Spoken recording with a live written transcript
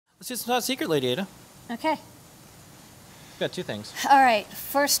Let's do some top secret, Lady Ada. Okay. We've got two things. All right.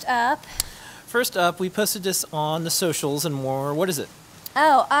 First up, we posted this on the socials and more. What is it?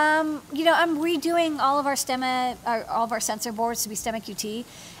 Oh, you know, I'm redoing all of our all of our sensor boards to be STEMMA QT,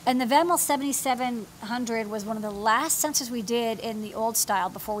 and the VEML 7700 was one of the last sensors we did in the old style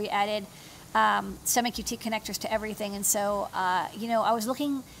before we added STEMMA QT connectors to everything. And so, you know, I was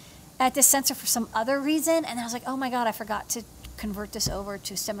looking at this sensor for some other reason, and I was like, oh my God, I forgot to convert this over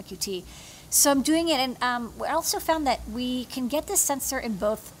to STEMMA QT. So I'm doing it, and we also found that we can get this sensor in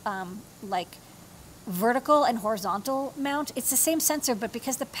both, like, vertical and horizontal mount. It's the same sensor, but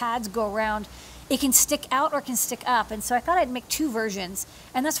because the pads go around, it can stick out or it can stick up. And so I thought I'd make two versions,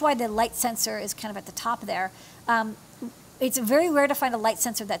 and that's why the light sensor is kind of at the top there. It's very rare to find a light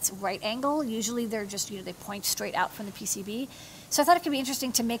sensor that's right angle. Usually they're just, you know, they point straight out from the PCB. So I thought it could be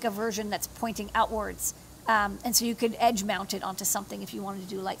interesting to make a version that's pointing outwards. And so you could edge mount it onto something if you wanted to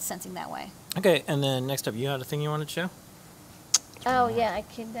do light sensing that way. Okay, and then next up, you had a thing you wanted to show? Oh, yeah, I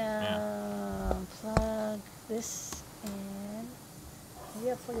can plug this in.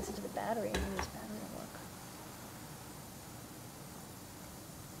 Maybe I'll plug this into the battery and maybe this battery will work.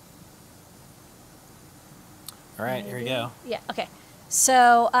 All right, here we go. Yeah, okay.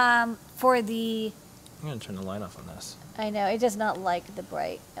 So for the... I'm going to turn the light off on this. I know, it does not like the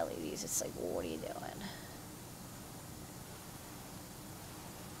bright LEDs. It's like, what are you doing?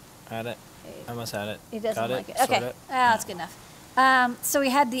 Had it. Almost had it. It doesn't Got like it. Sort Okay, it. that's good enough. So we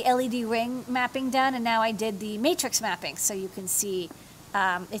had the LED ring mapping done, and now I did the matrix mapping. So you can see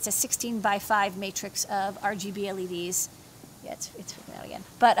it's a 16:5 matrix of RGB LEDs. Yeah, it's freaking out again.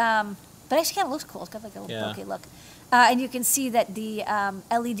 But actually kind of looks cool. It's got like a little bokeh look. And you can see that the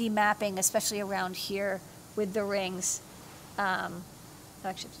LED mapping, especially around here with the rings,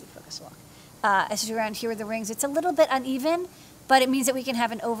 actually, focus walk. Especially around here with the rings, it's a little bit uneven. But it means that we can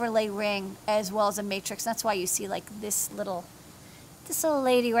have an overlay ring as well as a matrix. That's why you see like this little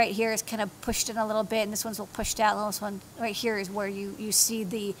lady right here is kind of pushed in a little bit, and this one's a little pushed out. And this one right here is where you see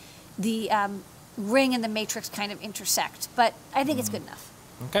the ring and the matrix kind of intersect. But I think it's good enough.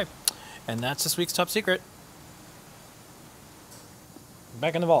 Okay, and that's this week's top secret.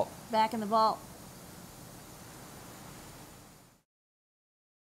 Back in the vault. Back in the vault.